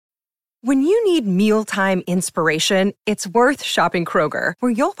When you need mealtime inspiration, it's worth shopping Kroger,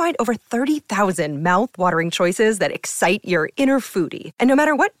 where you'll find over 30,000 mouth-watering choices that excite your inner foodie. And no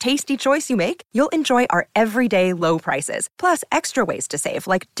matter what tasty choice you make, you'll enjoy our everyday low prices, plus extra ways to save,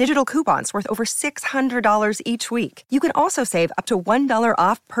 like digital coupons worth over $600 each week. You can also save up to $1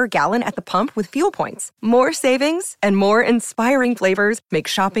 off per gallon at the pump with fuel points. More savings and more inspiring flavors make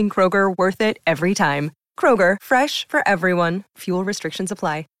shopping Kroger worth it every time. Kroger, fresh for everyone. Fuel restrictions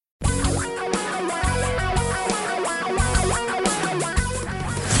apply.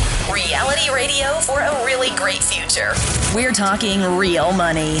 Reality radio for a really great future. We're talking real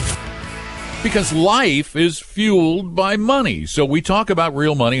money. Because life is fueled by money. So we talk about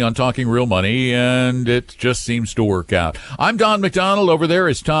real money on Talking Real Money, and it just seems to work out. I'm Don McDonald. Over there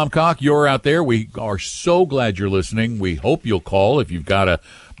is Tom Cock. You're out there. We are so glad you're listening. We hope you'll call if you've got a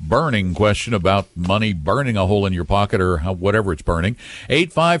burning question about money burning a hole in your pocket or whatever it's burning.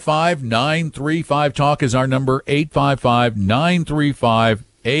 855-935-TALK is our number.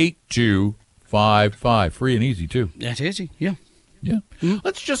 855-935-8255. Free and easy, too. That's easy, yeah. Yeah.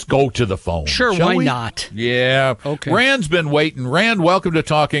 Let's just go to the phone. Sure, why not? Yeah. Okay. Rand's been waiting. Rand, welcome to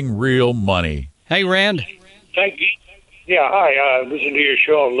Talking Real Money. Hey, Rand. Thank you. Yeah, hi. I listen to your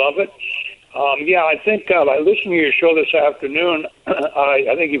show. Love it. I think I listened to your show this afternoon.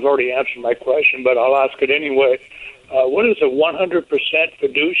 I think you've already answered my question, but I'll ask it anyway. What is a 100%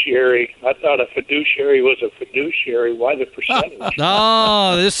 fiduciary? I thought a fiduciary was a fiduciary. Why the percentage?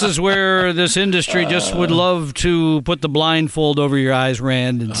 Oh, this is where this industry just would love to put the blindfold over your eyes,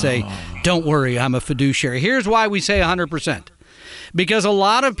 Rand, and say, don't worry, I'm a fiduciary. Here's why we say 100%. Because a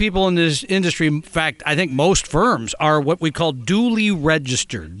lot of people in this industry, in fact, I think most firms are what we call duly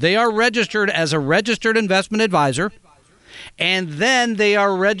registered. They are registered as a registered investment advisor, and then they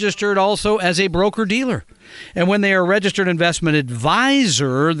are registered also as a broker-dealer. And when they are a registered investment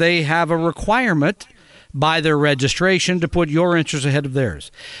advisor, they have a requirement by their registration to put your interests ahead of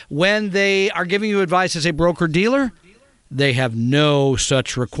theirs. When they are giving you advice as a broker-dealer, they have no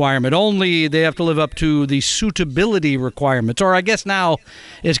such requirement. Only they have to live up to the suitability requirements, or I guess now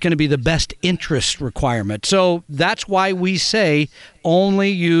it's going to be the best interest requirement. So that's why we say only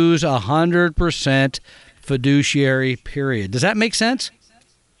use 100% fiduciary, period. Does that make sense?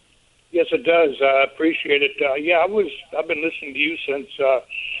 Yes, it does. I appreciate it. I've been listening to you since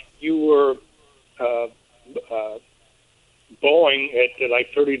you were Boeing at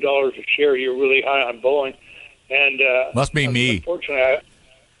like $30 a share. You're really high on Boeing. And must be me. Unfortunately,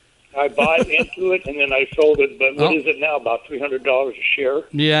 I bought into it and then I sold it. But what is it now? About $300 a share?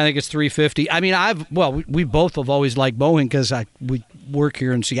 Yeah, I think it's $350. I mean, we both have always liked Boeing because we work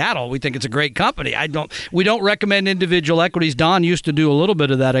here in Seattle. We think it's a great company. We don't recommend individual equities. Don used to do a little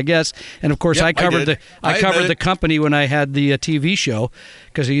bit of that, I guess. And of course, Yep, I covered the company when I had the TV show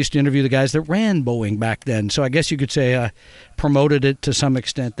because I used to interview the guys that ran Boeing back then. So I guess you could say promoted it to some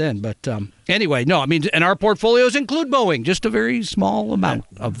extent then. But anyway, no, I mean, and our portfolios include Boeing, just a very small amount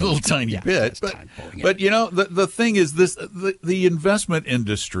of a little tiny bit. But you know, the thing is this: the investment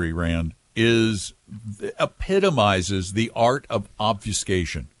industry, Rand, epitomizes the art of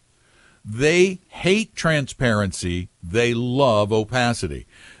obfuscation. They hate transparency. They love opacity.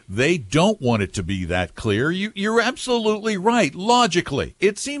 They don't want it to be that clear. You're absolutely right. Logically,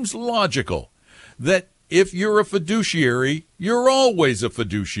 it seems logical that if you're a fiduciary, you're always a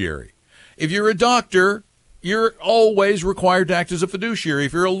fiduciary. If you're a doctor, you're always required to act as a fiduciary.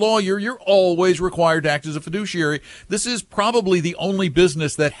 If you're a lawyer, you're always required to act as a fiduciary. This is probably the only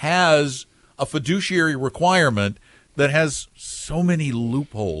business that has a fiduciary requirement that has so many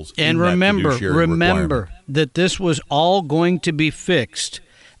loopholes. And remember that this was all going to be fixed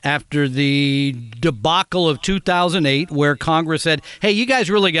after the debacle of 2008, where Congress said, hey, you guys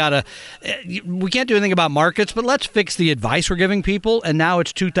really we can't do anything about markets, but let's fix the advice we're giving people. And now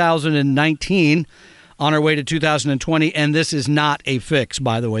it's 2019, on our way to 2020, and this is not a fix,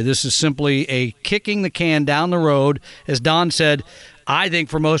 by the way. This is simply a kicking the can down the road. As Don said, I think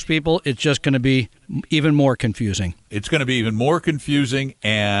for most people, it's just going to be even more confusing. It's going to be even more confusing,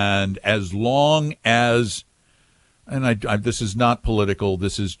 and as long as, and this is not political,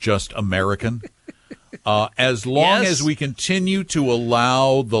 this is just American, as long as we continue to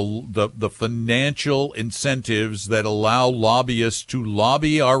allow the financial incentives that allow lobbyists to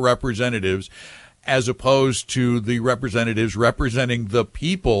lobby our representatives, as opposed to the representatives representing the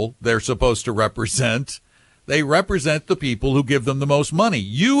people they're supposed to represent, they represent the people who give them the most money.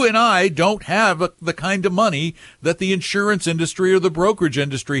 You and I don't have the kind of money that the insurance industry or the brokerage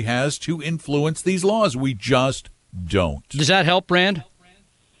industry has to influence these laws. We just don't. Does that help, Rand?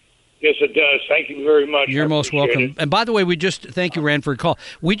 Yes, it does. Thank you very much. You're most welcome. It. And by the way, thank you, Rand, for your call.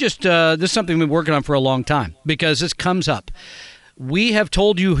 We this is something we've been working on for a long time because this comes up. We have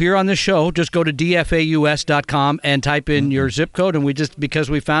told you here on this show, just go to dfaus.com and type in your zip code. And because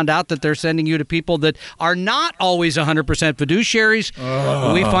we found out that they're sending you to people that are not always 100% fiduciaries,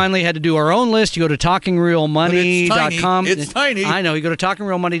 we finally had to do our own list. You go to talkingrealmoney.com. It's tiny. I know. You go to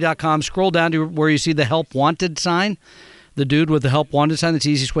talkingrealmoney.com, scroll down to where you see the help wanted sign. The dude with the help wanted sign, that's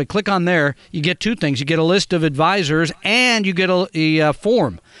the easiest way. Click on there. You get two things. You get a list of advisors and you get a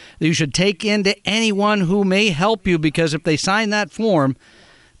form that you should take into anyone who may help you, because if they sign that form,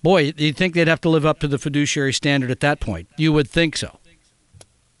 boy, you'd think they'd have to live up to the fiduciary standard at that point. You would think so.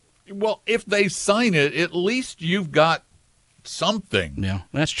 Well, if they sign it, at least you've got something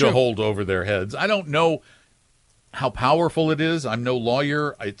that's true. to hold over their heads. I don't know how powerful it is. I'm no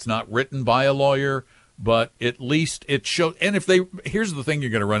lawyer. It's not written by a lawyer. But at least it shows. And here's the thing you're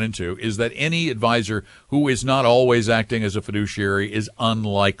going to run into is that any advisor who is not always acting as a fiduciary is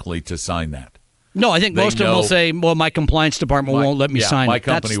unlikely to sign that. No, I think most of them will say, well, my compliance department won't let me sign it. My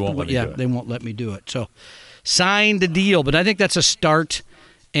company won't let me do it. Yeah, they won't let me do it. So sign the deal. But I think that's a start.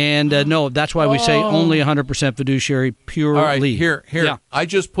 And no, that's why we say only 100% fiduciary purely. All right, here. Yeah. I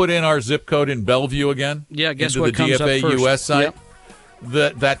just put in our zip code in Bellevue again. Yeah, guess into what the comes DFA up first. US site. Yep.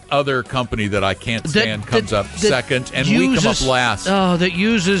 That other company that I can't stand comes up second, and we come up last. Oh, that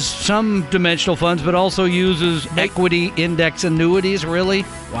uses some dimensional funds, but also uses equity index annuities, really?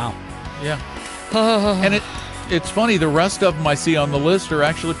 Wow. Yeah. And it's funny, the rest of them I see on the list are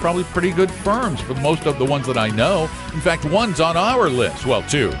actually probably pretty good firms for most of the ones that I know. In fact, one's on our list. Well,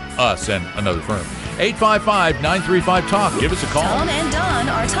 two, us and another firm. 855-935-TALK. Give us a call. Tom and Don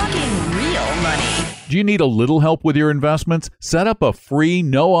are talking real money. Do you need a little help with your investments? Set up a free,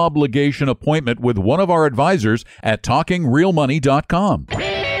 no-obligation appointment with one of our advisors at TalkingRealMoney.com.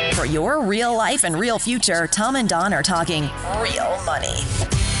 For your real life and real future, Tom and Don are talking real money.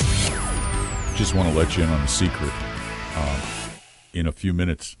 Just want to let you in on a secret. In a few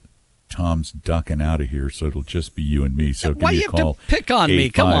minutes, Tom's ducking out of here, so it'll just be you and me. So why give you me a call. Have to pick on me?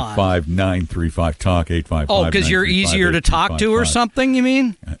 Come on. 855-935-TALK. 855. Oh, because you're easier to talk to or something, you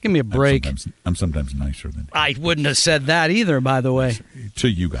mean? Give me a break. I'm sometimes nicer than I wouldn't have said that either, by the way. To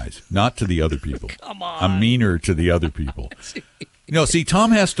you guys, not to the other people. Come on. I'm meaner to the other people. See,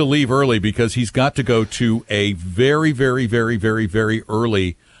 Tom has to leave early because he's got to go to a very, very, very, very, very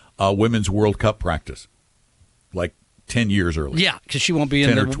early Women's World Cup practice. Like 10 years early. Yeah, because she won't be in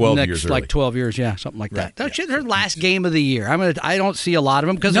the next 12 years. Yeah, something like that. That's her last game of the year. I don't see a lot of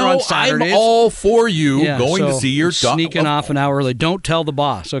them because they're on Saturdays. I'm all for you going to see your sneaking off an hour early. Don't tell the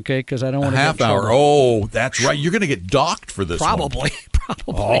boss, okay? Because I don't want to half hour. Oh, that's right. You're going to get docked for this. Probably.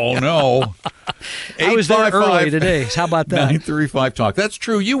 Oh no. I was there early today. How about that? 935-TALK. That's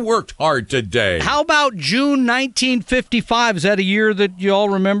true. You worked hard today. How about June 1955? Is that a year that you all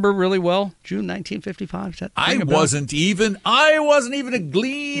remember really well? June 1955. Is that? I wasn't even a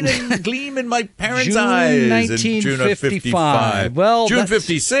gleam in my parents' eyes in June of 55. Well, June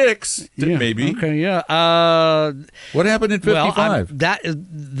 56, maybe. Okay, yeah. What happened in 55? Well, that is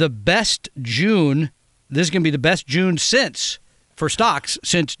the best June. This is going to be the best June for stocks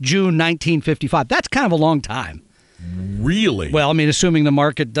since June 1955. That's kind of a long time. Really? Well, I mean, assuming the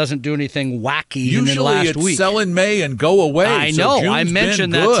market doesn't do anything wacky in the last week. Usually it's sell in May and go away. I know. I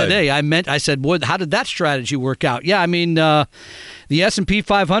mentioned that today. I said, well, how did that strategy work out? Yeah, I mean, the S&P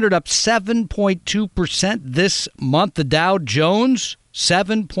 500 up 7.2% this month. The Dow Jones,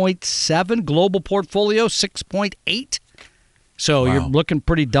 7.7. Global portfolio, 6.8. So You're looking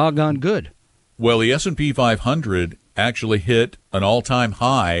pretty doggone good. Well, the S&P 500 actually hit an all-time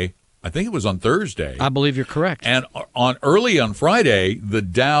high. I think it was on Thursday. I believe you're correct. And early on Friday, the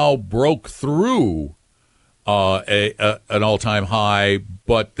Dow broke through an all-time high,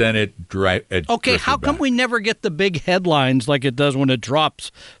 but then it okay, how come we never get the big headlines like it does when it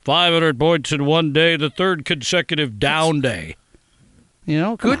drops 500 points in one day, the third consecutive down day?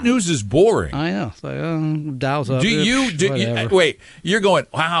 Good news is boring. I know. It's like, Dow's up. Wait, you're going,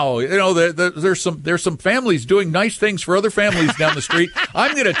 wow, there's some families doing nice things for other families down the street.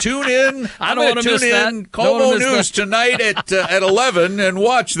 I'm going to tune in. I don't want to miss that. Como News tonight at 11 and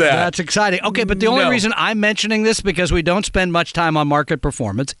watch that. That's exciting. Okay, but the only reason I'm mentioning this because we don't spend much time on market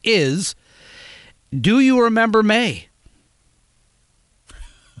performance is, do you remember May?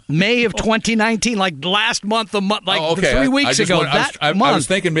 May of 2019, like last month, 3 weeks ago. I was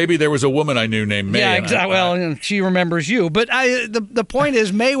thinking maybe there was a woman I knew named May. Yeah, exactly. Well, she remembers you. But the point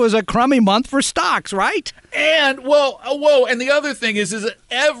is, May was a crummy month for stocks, right? And and the other thing is that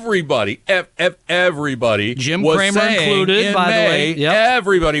everybody, Jim was Cramer saying included, in by May, the way. Yep.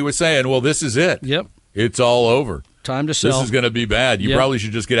 Everybody was saying, "Well, this is it. Yep, it's all over. Time to sell. This is going to be bad. You probably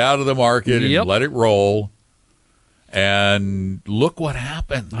should just get out of the market and let it roll." And look what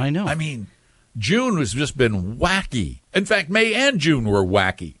happened. I know. I mean, June has just been wacky. In fact, May and June were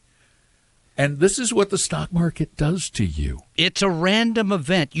wacky. And this is what the stock market does to you. It's a random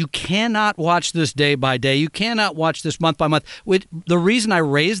event. You cannot watch this day by day. You cannot watch this month by month. The reason I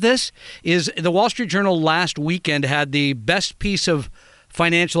raise this is the Wall Street Journal last weekend had the best piece of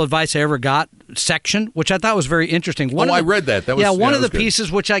financial advice I ever got section, which I thought was very interesting. I read that. One of the good.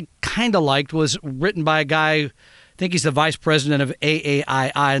 pieces which I kind of liked was written by a guy, I think he's the vice president of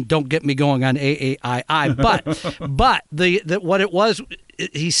AAII, and don't get me going on AAII. But what it was,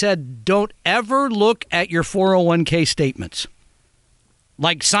 he said, don't ever look at your 401k statements.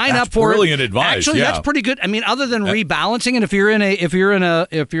 Like sign up for brilliant advice. Actually, that's pretty good. I mean, other than rebalancing, and if you're in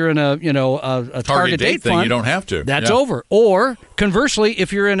a target date thing, fund, you don't have to. That's over. Or conversely,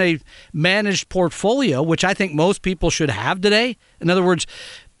 if you're in a managed portfolio, which I think most people should have today. In other words,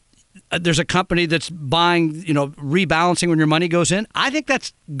 there's a company that's buying, rebalancing when your money goes in. I think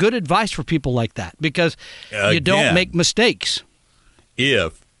that's good advice for people like that because you don't make mistakes.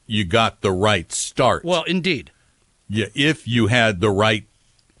 If you got the right start. Well, indeed. Yeah, if you had the right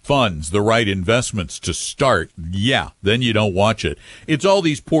funds, the right investments to start, then you don't watch it. It's all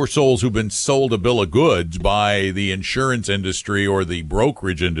these poor souls who've been sold a bill of goods by the insurance industry or the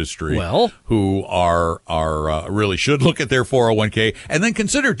brokerage industry who are really should look at their 401k and then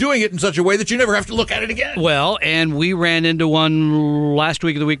consider doing it in such a way that you never have to look at it again. Well, and we ran into one last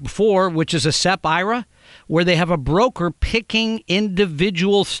week or the week before, which is a SEP IRA, where they have a broker picking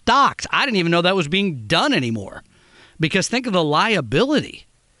individual stocks. I didn't even know that was being done anymore because think of the liability.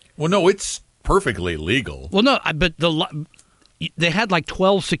 Well, no, it's perfectly legal. Well, no, but they had like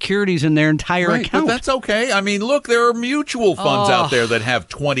 12 securities in their entire account. But that's okay. I mean, look, there are mutual funds out there that have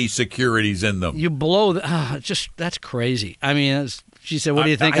 20 securities in them. You blow that's crazy. I mean, she said, "What do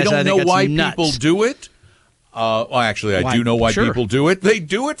you think?" I don't know why nuts. people do it. Actually, I do know why people do it. They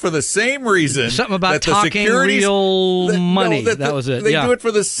do it for the same reason. Something about that talking real money. That was it. They do it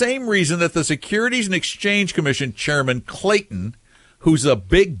for the same reason that the Securities and Exchange Commission Chairman Clayton, who's a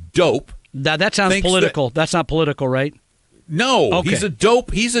big dope. That sounds political. That's not political, right? No, okay. He's a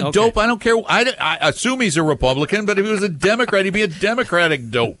dope. He's a dope. I don't care. I assume he's a Republican, but if he was a Democrat, he'd be a Democratic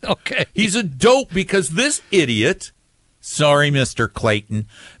dope. Okay. He's a dope because this idiot... Sorry, Mr. Clayton.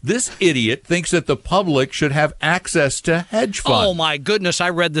 This idiot thinks that the public should have access to hedge funds. Oh, my goodness. I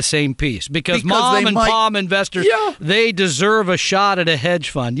read the same piece. Because mom and pop investors, they deserve a shot at a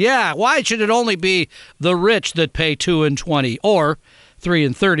hedge fund. Yeah, why should it only be the rich that pay 2 and 20 or 3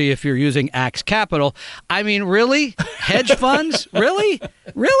 and 30 if you're using Axe Capital? I mean, really? Hedge funds? Really?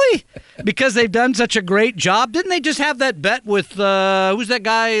 Really? Because they've done such a great job. Didn't they just have that bet with, who's that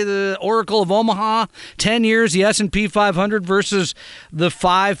guy, the Oracle of Omaha? 10 years, the S&P 500 versus the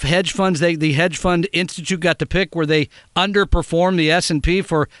 5 hedge funds the Hedge Fund Institute got to pick where they underperformed the S&P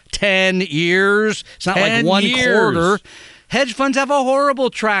for 10 years. It's not like 1 quarter. Hedge funds have a horrible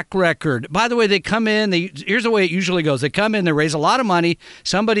track record. By the way, they come in, here's the way it usually goes. They come in, they raise a lot of money.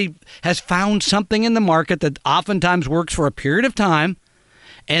 Somebody has found something in the market that oftentimes works for a period of time.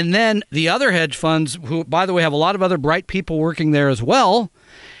 And then the other hedge funds, who, by the way, have a lot of other bright people working there as well,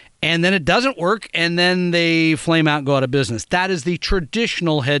 and then it doesn't work, and then they flame out and go out of business. That is the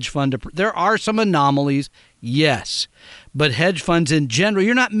traditional hedge fund. There are some anomalies, yes. But hedge funds in general,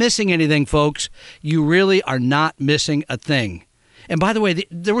 you're not missing anything, folks. You really are not missing a thing. And by the way,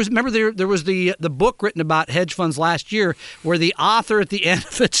 there was the book written about hedge funds last year where the author at the end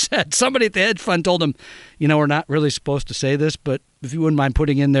of it said, somebody at the hedge fund told him, we're not really supposed to say this, but if you wouldn't mind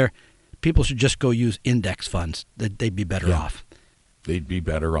putting in there, people should just go use index funds. They'd be better off. They'd be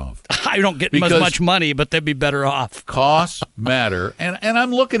better off. I don't get as much money, but they'd be better off. Costs matter. And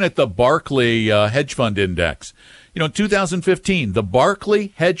I'm looking at the Barclay Hedge Fund Index. In 2015, the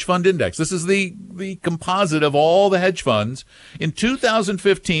Barclay Hedge Fund Index. This is the composite of all the hedge funds. In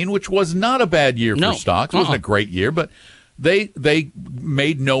 2015, which was not a bad year for stocks. It wasn't a great year, but they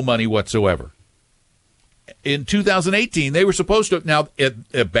made no money whatsoever. In 2018, they were supposed to. Now,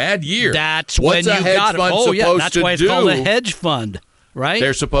 a bad year. That's when you got it. Oh, yeah. That's why it's called a hedge fund, right?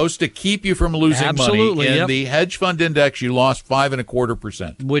 They're supposed to keep you from losing money. In yep. the hedge fund index, you lost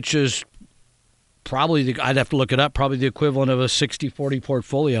 5.25%, which is probably, I'd have to look it up, probably the equivalent of a 60-40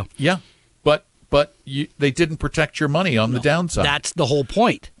 portfolio. Yeah, but they didn't protect your money on the downside. That's the whole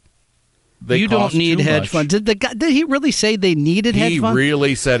point. They don't need too hedge much. funds. Did he really say they needed hedge funds? He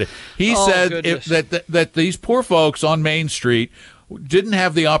really said it. He said goodness. that these poor folks on Main Street didn't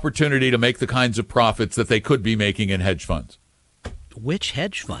have the opportunity to make the kinds of profits that they could be making in hedge funds. Which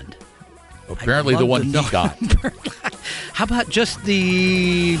hedge fund? Apparently the one he got. How about just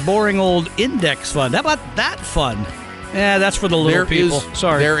the boring old index fund? How about that fund? Yeah, that's for the little people.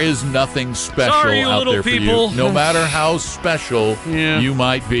 There is nothing special out there for people. you, no matter how special you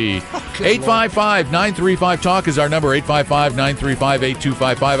might be. 855-935-TALK is our number,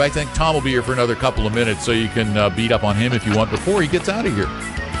 855-935-8255. I think Tom will be here for another couple of minutes, so you can beat up on him if you want before he gets out of here.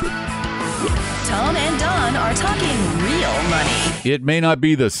 Tom and Don are talking real money. It may not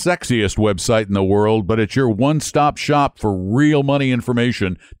be the sexiest website in the world, but it's your one-stop shop for real money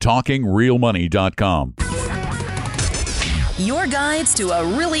information, talkingrealmoney.com. Your guides to a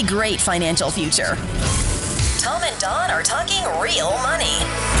really great financial future. Tom and Don are talking real money.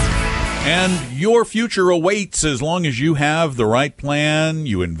 And your future awaits as long as you have the right plan,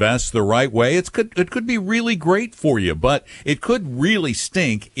 you invest the right way. It could be really great for you, but it could really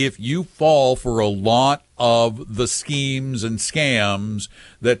stink if you fall for a lot of the schemes and scams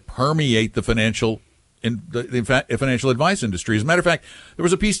that permeate the financial advice industry. As a matter of fact, there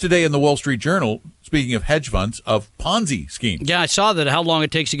was a piece today in the Wall Street Journal, speaking of hedge funds, of Ponzi schemes. Yeah, I saw that, how long it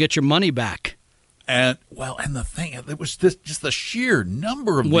takes to get your money back. And the thing, it was just the sheer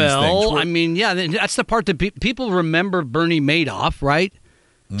number of these things. Well, I mean, yeah, that's the part that people remember Bernie Madoff, right?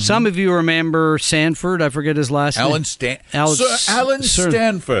 Mm-hmm. Some of you remember Sanford. I forget his last name. Alan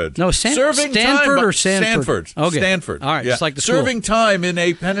Stanford. No, serving Stanford time, or Sanford? Okay. Stanford. All right, yeah. It's like the serving school. time in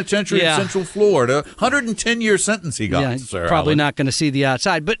a penitentiary in Central Florida. 110-year sentence he got. Yeah, Sir probably Alan. not going to see the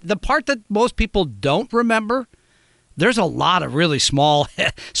outside. But the part that most people don't remember, there's a lot of really small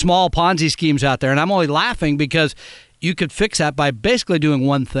Ponzi schemes out there, and I'm only laughing because you could fix that by basically doing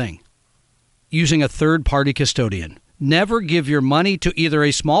one thing: using a third-party custodian. Never give your money to either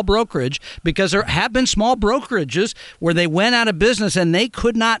a small brokerage, because there have been small brokerages where they went out of business and they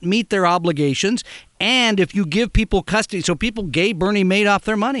could not meet their obligations. And if you give people custody, so people gave Bernie Madoff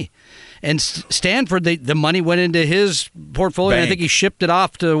their money. And Stanford, the money went into his portfolio, and I think he shipped it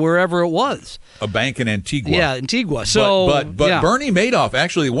off to wherever it was. A bank in Antigua. Yeah, Antigua. So, but Bernie Madoff,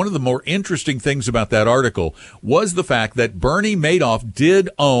 actually, one of the more interesting things about that article was the fact that Bernie Madoff did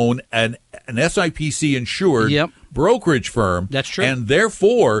own an SIPC insured brokerage firm. That's true. And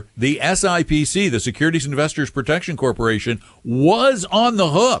therefore, the SIPC, the Securities Investors Protection Corporation, was on the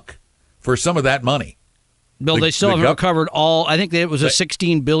hook for some of that money. Bill, they still haven't recovered all. I think it was a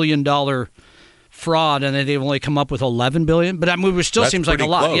 $16 billion fraud, and they've only come up with $11 billion. But I mean, it still seems like a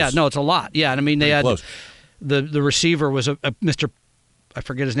lot. Close. Yeah, no, it's a lot. Yeah, and I mean, they had the receiver was a Mr. I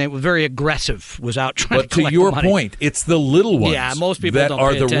forget his name. Was very aggressive. Was out trying to collect to your the money. point, it's the little ones. Yeah, most people that don't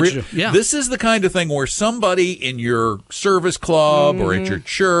are pay the attention to. Yeah. This is the kind of thing where somebody in your service club or at your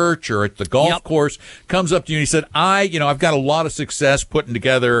church or at the golf course comes up to you and he said, I've got a lot of success putting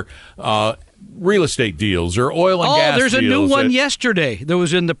together real estate deals or oil and gas deals. Oh, there's a new one yesterday that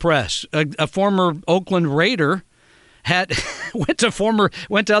was in the press. A former Oakland Raider went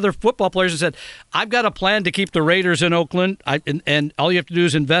to other football players and said, I've got a plan to keep the Raiders in Oakland, and all you have to do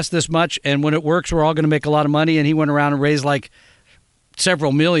is invest this much, and when it works, we're all going to make a lot of money. And he went around and raised like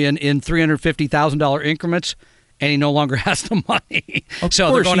several million in $350,000 increments, and he no longer has the money. Of so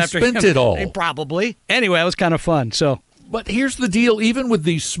course, they're going he after spent him. it all. Probably. Anyway, it was kind of fun. But here's the deal, even with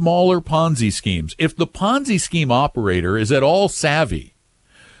these smaller Ponzi schemes, if the Ponzi scheme operator is at all savvy,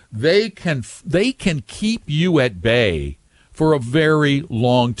 they can keep you at bay for a very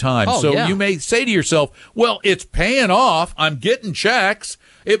long time. You may say to yourself, well, it's paying off. I'm getting checks.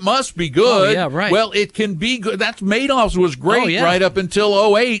 It must be good. Oh, yeah, right. Well, it can be good. That's Madoff's was great right up until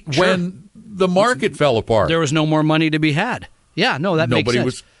 2008 when the market fell apart. There was no more money to be had. Yeah, no, that makes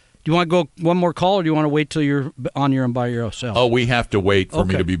sense. Do you want to go one more call, or do you want to wait till you're on your own by yourself? Oh, we have to wait for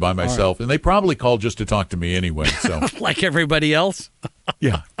me to be by myself. Right. And they probably called just to talk to me anyway. So like everybody else?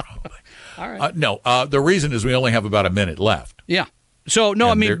 Yeah, probably. All right. The reason is we only have about a minute left. Yeah. So,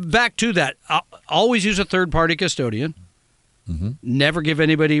 back to that. Always use a third-party custodian. Mm-hmm. Never give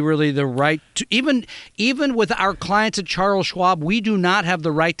anybody really the right to, even with our clients at Charles Schwab, we do not have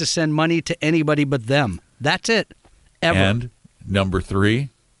the right to send money to anybody but them. That's it. Ever. And number 3,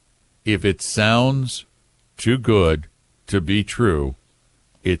 if it sounds too good to be true,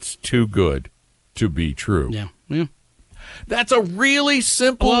 it's too good to be true. Yeah. That's a really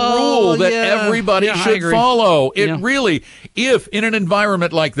simple Well, rule that yeah. everybody Yeah, I should agree. follow. It Yeah. really, if in an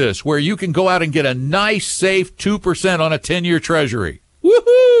environment like this where you can go out and get a nice, safe 2% on a 10-year treasury,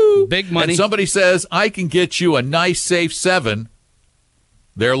 woohoo! Big money. And somebody says, I can get you a nice, safe 7,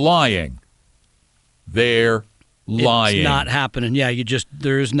 they're lying. They're lying. It's not happening. Yeah,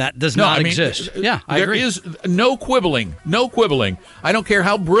 does not exist. Yeah, I agree. There is no quibbling. No quibbling. I don't care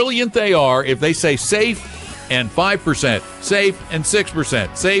how brilliant they are. If they say safe and 5%, safe and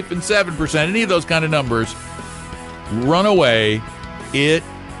 6%, safe and 7%, any of those kind of numbers, run away. It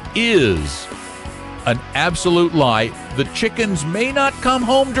is an absolute lie. The chickens may not come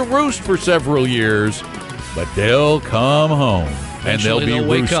home to roost for several years, but they'll come home and they'll Eventually be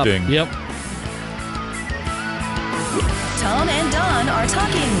wake up. roosting. Yep. Tom and Don are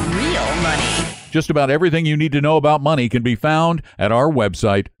talking real money. Just about everything you need to know about money can be found at our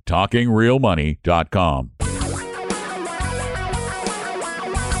website, talkingrealmoney.com.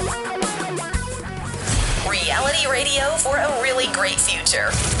 Reality radio for a really great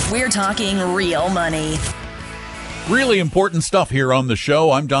future. We're talking real money. Really important stuff here on the show.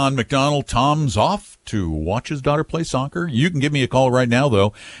 I'm Don McDonald. Tom's off to watch his daughter play soccer. You can give me a call right now,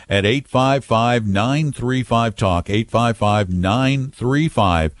 though, at 855-935-TALK,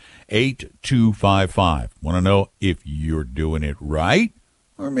 855-935-8255. Want to know if you're doing it right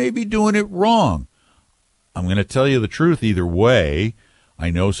or maybe doing it wrong? I'm going to tell you the truth either way. I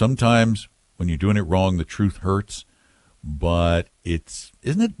know sometimes when you're doing it wrong, the truth hurts, but isn't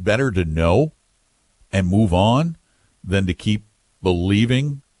it better to know and move on than to keep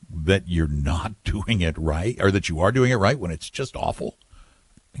believing that you're not doing it right or that you are doing it right when it's just awful?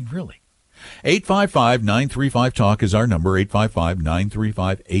 I mean, really. 855-935-TALK is our number,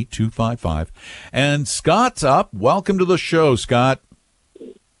 855-935-8255. And Scott's up. Welcome to the show, Scott.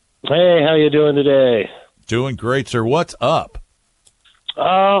 Hey, how you doing today? Doing great, sir. What's up?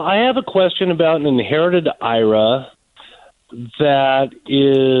 I have a question about an inherited IRA that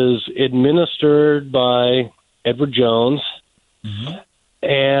is administered by Edward Jones. Mm-hmm.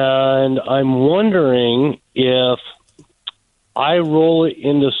 And I'm wondering if I roll it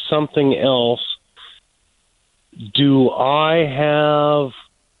into something else, do I have,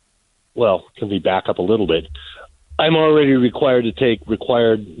 well, can we back up a little bit? I'm already required to take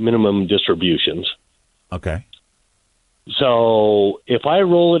required minimum distributions. Okay. So if I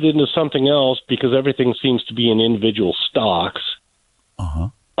roll it into something else, because everything seems to be in individual stocks,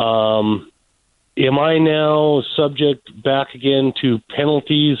 am I now subject back again to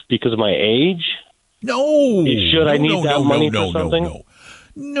penalties because of my age? No. Should I need that money for something?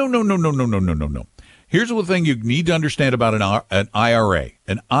 No. Here's the thing you need to understand about an IRA.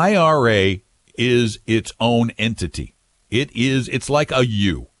 An IRA is its own entity. It's like a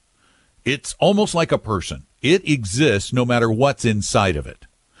you. It's almost like a person. It exists no matter what's inside of it.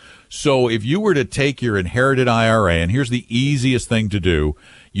 So if you were to take your inherited IRA, and here's the easiest thing to do,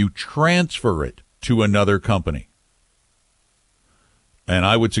 you transfer it to another company. And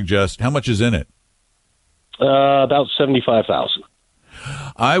I would suggest, how much is in it? About $75,000.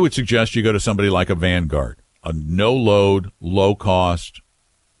 I would suggest you go to somebody like a Vanguard, a no-load, low-cost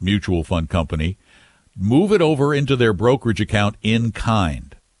mutual fund company. Move it over into their brokerage account in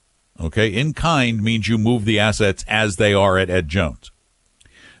kind. Okay, in kind means you move the assets as they are at Ed Jones.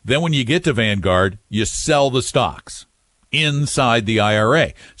 Then when you get to Vanguard, you sell the stocks inside the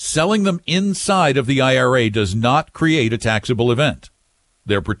IRA. Selling them inside of the IRA does not create a taxable event.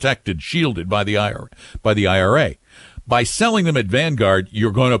 They're protected, shielded by the IRA. By selling them at Vanguard,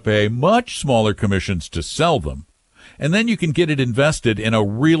 you're going to pay much smaller commissions to sell them. And then you can get it invested in a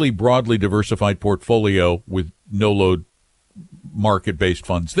really broadly diversified portfolio with no-load market-based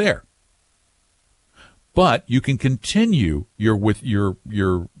funds there. But you can continue your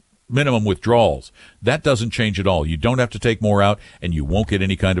minimum withdrawals. That doesn't change at all. You don't have to take more out, and you won't get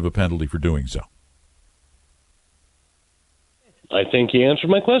any kind of a penalty for doing so. I think you answered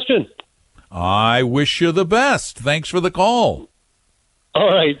my question. I wish you the best. Thanks for the call. All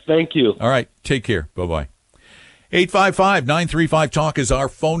right. Thank you. All right. Take care. Bye-bye. 855-935-TALK is our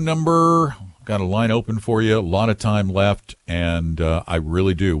phone number. Got a line open for you. A lot of time left, and I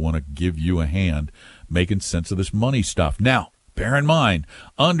really do want to give you a hand making sense of this money stuff. Now, bear in mind,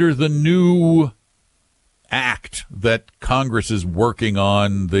 under the new act that Congress is working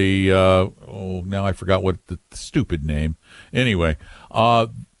on, now I forgot what the stupid name. Anyway,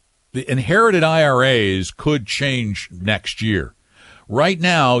 the inherited IRAs could change next year. Right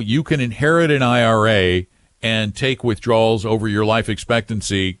now, you can inherit an IRA and take withdrawals over your life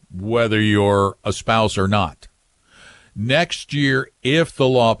expectancy, whether you're a spouse or not. Next year, if the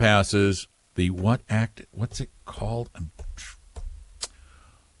law passes, the what act? What's it called? I'm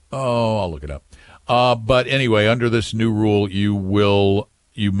Oh, I'll look it up. But anyway, under this new rule,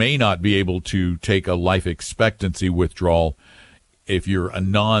 you may not be able to take a life expectancy withdrawal if you're a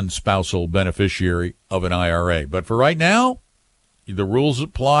non-spousal beneficiary of an IRA. But for right now, the rules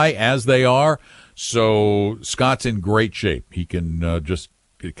apply as they are. So Scott's in great shape. He can just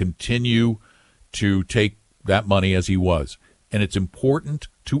continue to take that money as he was. And it's important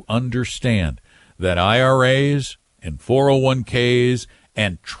to understand that IRAs and 401ks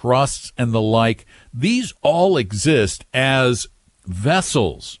and trusts and the like, these all exist as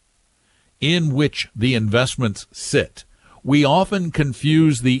vessels in which the investments sit. We often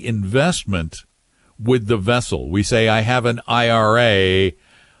confuse the investment with the vessel. We say, I have an IRA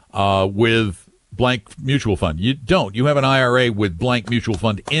with blank mutual fund. You don't. You have an IRA with blank mutual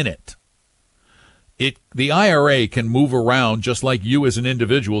fund in it. The IRA can move around just like you as an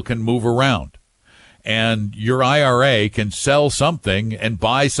individual can move around. And your IRA can sell something and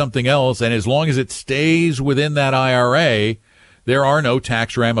buy something else, and as long as it stays within that IRA, there are no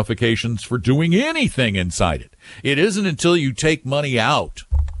tax ramifications for doing anything inside it. It isn't until you take money out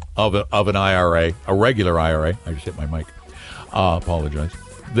of an IRA, a regular IRA, I just hit my mic, apologize,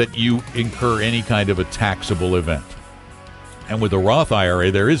 that you incur any kind of a taxable event. And with a Roth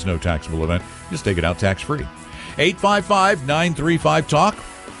IRA, there is no taxable event. Just take it out tax-free. 855-935-TALK.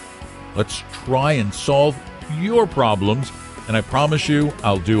 Let's try and solve your problems. And I promise you,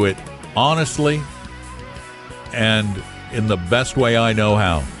 I'll do it honestly and in the best way I know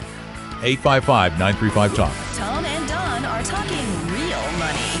how. 855-935-TALK. Tom and Don are talking real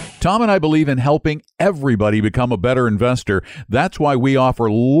money. Tom and I believe in helping everybody become a better investor. That's why we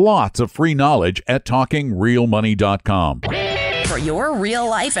offer lots of free knowledge at TalkingRealMoney.com. For your real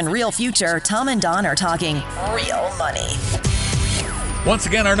life and real future, Tom and Don are talking real money. Once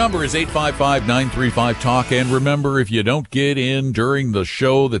again, our number is 855-935-TALK. And remember, if you don't get in during the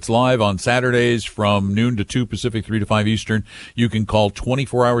show that's live on Saturdays from noon to 2 Pacific, 3 to 5 Eastern, you can call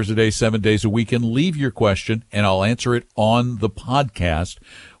 24 hours a day, 7 days a week, and leave your question, and I'll answer it on the podcast,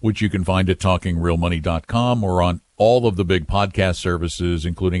 which you can find at TalkingRealMoney.com or on all of the big podcast services,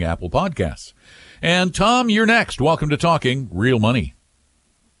 including Apple Podcasts. And Tom, you're next. Welcome to Talking Real Money.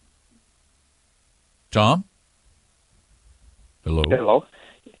 Tom? Hello. Hello.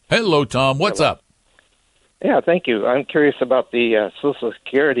 Hello, Tom. What's up? Yeah, thank you. I'm curious about the Social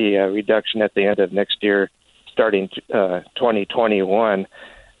Security reduction at the end of next year, starting 2021.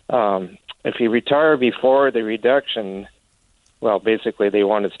 If you retire before the reduction, well, basically they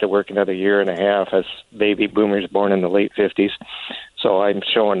want us to work another year and a half as baby boomers born in the late 50s. So I'm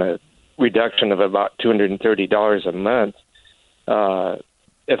showing a reduction of about $230 a month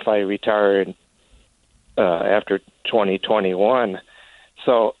if I retire after 2021.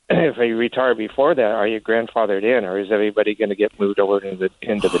 So if I retire before that, are you grandfathered in, or is everybody going to get moved over into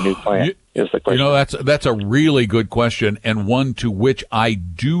the new plan? Is the question. You know, that's a really good question, and one to which I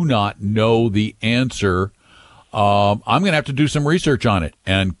do not know the answer. I'm going to have to do some research on it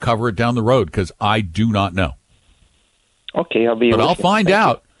and cover it down the road because I do not know. Okay, I'll find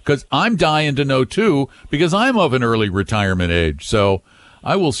out because I'm dying to know too because I'm of an early retirement age. So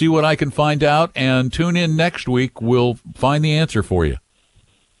I will see what I can find out and tune in next week. We'll find the answer for you.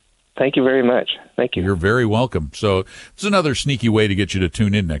 Thank you very much. Thank you. You're very welcome. So it's another sneaky way to get you to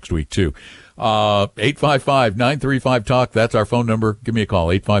tune in next week, too. 855-935-TALK. That's our phone number. Give me a call,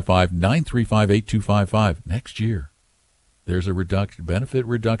 855-935-8255. Next year, there's a benefit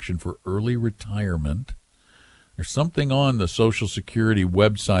reduction for early retirement. There's something on the Social Security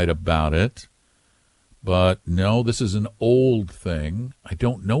website about it. But no, this is an old thing. I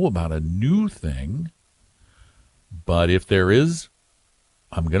don't know about a new thing. But if there is,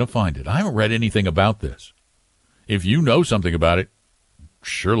 I'm going to find it. I haven't read anything about this. If you know something about it,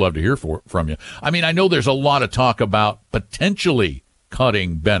 sure love to hear from you. I mean, I know there's a lot of talk about potentially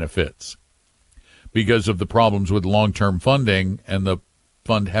cutting benefits because of the problems with long-term funding and the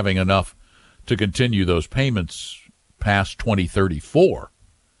fund having enough to continue those payments past 2034.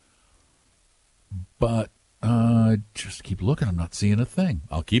 But just keep looking. I'm not seeing a thing.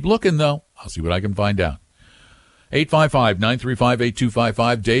 I'll keep looking, though. I'll see what I can find out.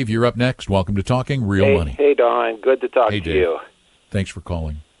 855-935-8255. Dave, you're up next. Welcome to Talking Real Money. Hey, Don. Good to talk to you. Thanks for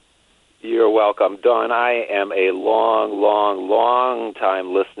calling. You're welcome. Don, I am a long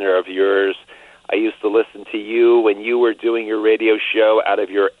time listener of yours. I used to listen to you when you were doing your radio show out of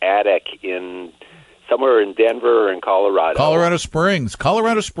your attic somewhere in Denver or in Colorado. Colorado Springs,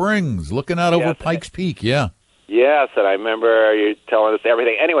 looking out over Pikes Peak, yeah. Yes, and I remember you telling us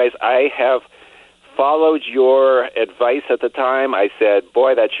everything. Anyways, I have followed your advice at the time. I said,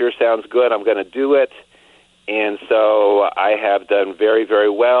 boy, that sure sounds good. I'm going to do it. And so I have done very, very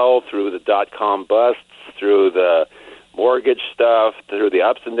well through the dot-com busts, through the mortgage stuff, through the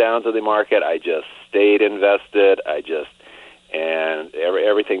ups and downs of the market. I just stayed invested. And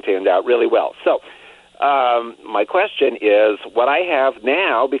everything turned out really well. So my question is, what I have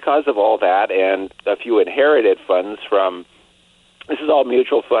now, because of all that and a few inherited funds from, this is all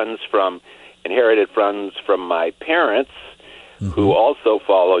mutual funds from inherited funds from my parents, who also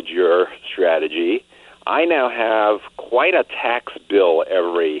followed your strategy. I now have quite a tax bill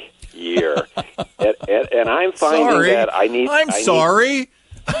every year, and I'm finding that I need.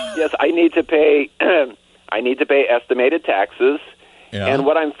 Yes, I need to pay. I need to pay estimated taxes, and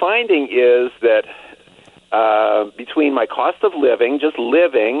what I'm finding is that between my cost of living, just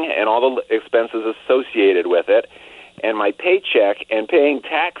living, and all the expenses associated with it, and my paycheck and paying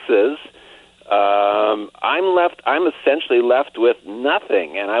taxes. I'm essentially left with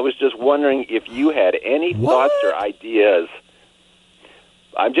nothing, and I was just wondering if you had any thoughts or ideas.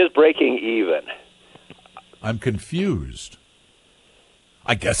 I'm just breaking even. I'm confused.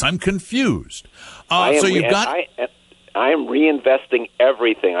 I guess I'm confused. I am reinvesting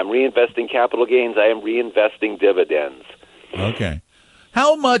everything. I'm reinvesting capital gains. I am reinvesting dividends. Okay.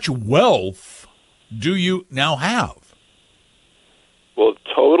 How much wealth do you now have? Well,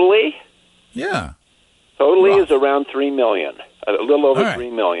 totally? Yeah. Totally is around $3 million, a little over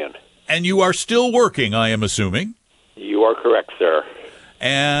 $3 million. And you are still working, I am assuming. You are correct, sir.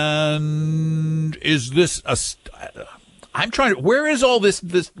 And is this I'm trying to, where is all this,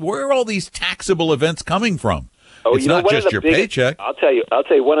 where are all these taxable events coming from? Oh, it's not just your paycheck. I'll tell you,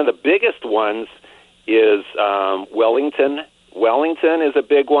 one of the biggest ones is Wellington. Wellington is a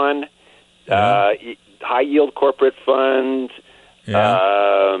big one. High yield corporate fund.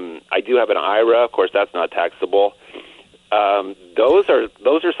 I do have an IRA. Of course, that's not taxable. Those are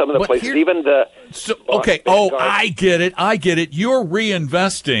some of the places. Even the I get it. You're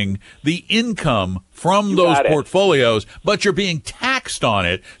reinvesting the income from those portfolios, but you're being taxed on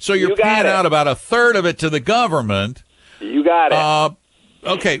it, so you're paying out about a third of it to the government. You got it.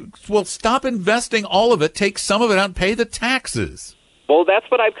 Okay, well, stop investing all of it. Take some of it out and pay the taxes. Well, that's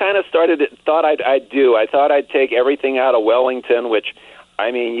what I've kind of thought I'd do. I thought I'd take everything out of Wellington, which,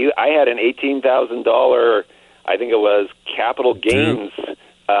 I mean, I had an $18,000, I think it was, capital gains.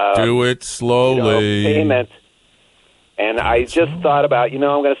 Do it slowly. Payment. And I just thought about, I'm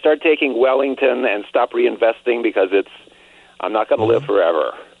going to start taking Wellington and stop reinvesting because I'm not going to live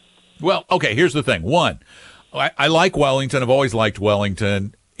forever. Well, okay, here's the thing. One, I like Wellington. I've always liked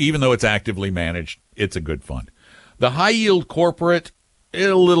Wellington. Even though it's actively managed, it's a good fund. The high-yield corporate,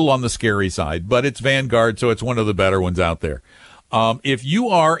 a little on the scary side, but it's Vanguard, so it's one of the better ones out there. If you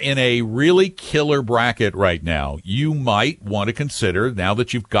are in a really killer bracket right now, you might want to consider, now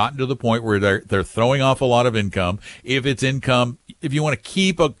that you've gotten to the point where they're throwing off a lot of income, if you want to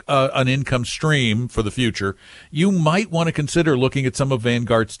keep an income stream for the future, you might want to consider looking at some of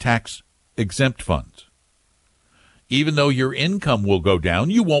Vanguard's tax-exempt funds. Even though your income will go down,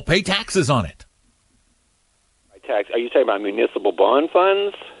 you won't pay taxes on it. Are you talking about municipal bond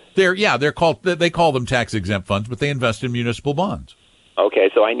funds? They call them tax-exempt funds, but they invest in municipal bonds. Okay,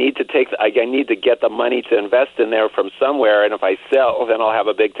 so I need to get the money to invest in there from somewhere, and if I sell, then I'll have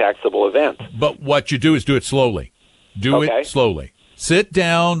a big taxable event. But what you do is do it slowly. It slowly. Sit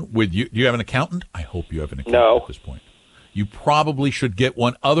down with you. Do you have an accountant? I hope you have an accountant at this point. You probably should get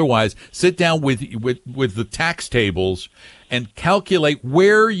one. Otherwise, sit down with the tax tables and calculate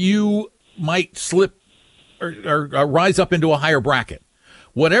where you might slip or rise up into a higher bracket.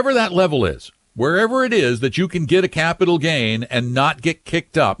 Whatever that level is, wherever it is that you can get a capital gain and not get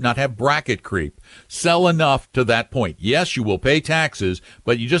kicked up, not have bracket creep, sell enough to that point. Yes, you will pay taxes,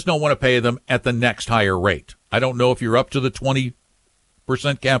 but you just don't want to pay them at the next higher rate. I don't know if you're up to the 20%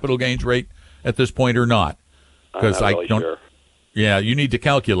 capital gains rate at this point or not. Because I'm not really sure. Yeah, you need to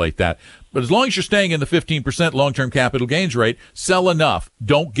calculate that. But as long as you're staying in the 15% long-term capital gains rate, sell enough.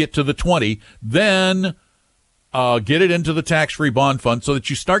 Don't get to the 20. Then get it into the tax-free bond fund so that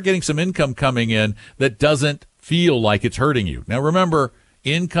you start getting some income coming in that doesn't feel like it's hurting you. Now, remember,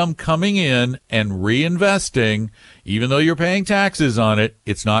 income coming in and reinvesting, even though you're paying taxes on it,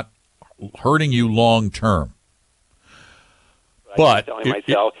 it's not hurting you long-term. But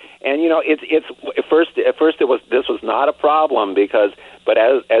myself, and it's at first this was not a problem but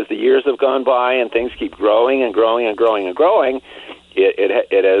as the years have gone by and things keep growing and growing and growing and growing,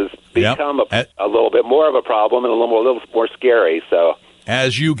 it has become a little bit more of a problem and a little more scary. So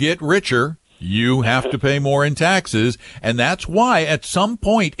as you get richer, you have to pay more in taxes, and that's why at some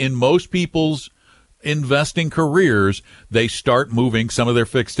point in most people's investing careers, they start moving some of their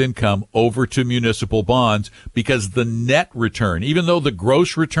fixed income over to municipal bonds because the net return, even though the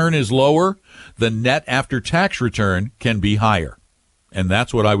gross return is lower, the net after tax return can be higher. And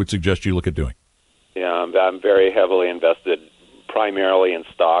that's what I would suggest you look at doing. Yeah, I'm very heavily invested primarily in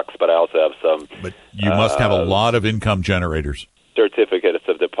stocks, but I also have some. But you must have a lot of income generators. Certificates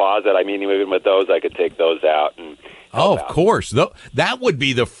of deposit. I mean, even with those, I could take those out. And of course. That would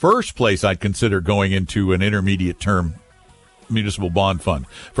be the first place I'd consider going into an intermediate term municipal bond fund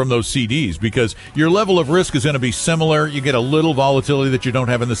from those CDs, because your level of risk is going to be similar. You get a little volatility that you don't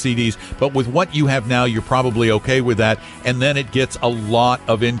have in the CDs, but with what you have now, you're probably okay with that. And then it gets a lot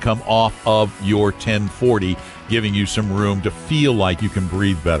of income off of your 1040, giving you some room to feel like you can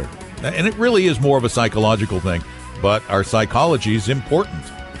breathe better. And it really is more of a psychological thing, but our psychology is important.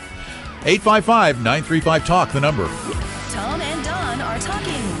 855-935-TALK, the number. Tom and Don are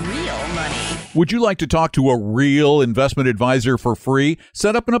talking real money. Would you like to talk to a real investment advisor for free?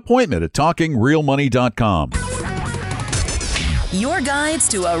 Set up an appointment at TalkingRealMoney.com. Your guides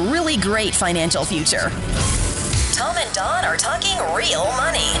to a really great financial future. Tom and Don are talking real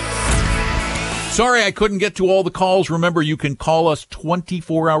money. Sorry I couldn't get to all the calls. Remember, you can call us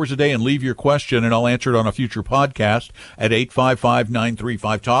 24 hours a day and leave your question, and I'll answer it on a future podcast at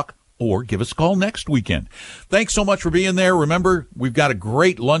 855-935-TALK. Or give us a call next weekend. Thanks so much for being there. Remember, we've got a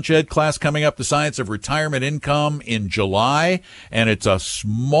great lunch ed class coming up, The Science of Retirement Income, in July. And it's a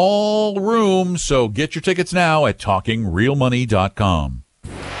small room, so get your tickets now at TalkingRealMoney.com.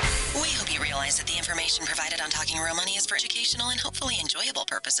 We hope you realize that the information provided on Talking Real Money is for educational and hopefully enjoyable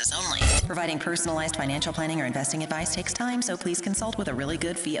purposes only. Providing personalized financial planning or investing advice takes time, so please consult with a really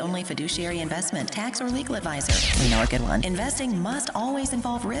good fee-only fiduciary investment, tax, or legal advisor. We know a good one. Investing must always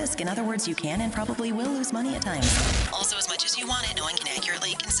involve risk. In other words, you can and probably will lose money at times. Also, as much as you want it, no one can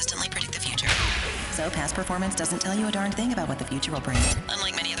accurately, consistently predict the future. So past performance doesn't tell you a darn thing about what the future will bring.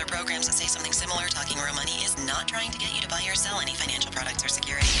 Unlike many other programs that say something similar, Talking Real Money is not trying to get you to buy or sell any financial products or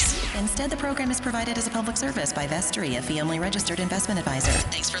securities. Instead, the program is provided as a public service by Vestry, a fee-only registered investment advisor.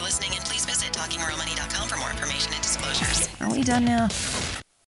 Thanks for listening, and please visit TalkingRealMoney.com for more information and disclosures. Are we done now?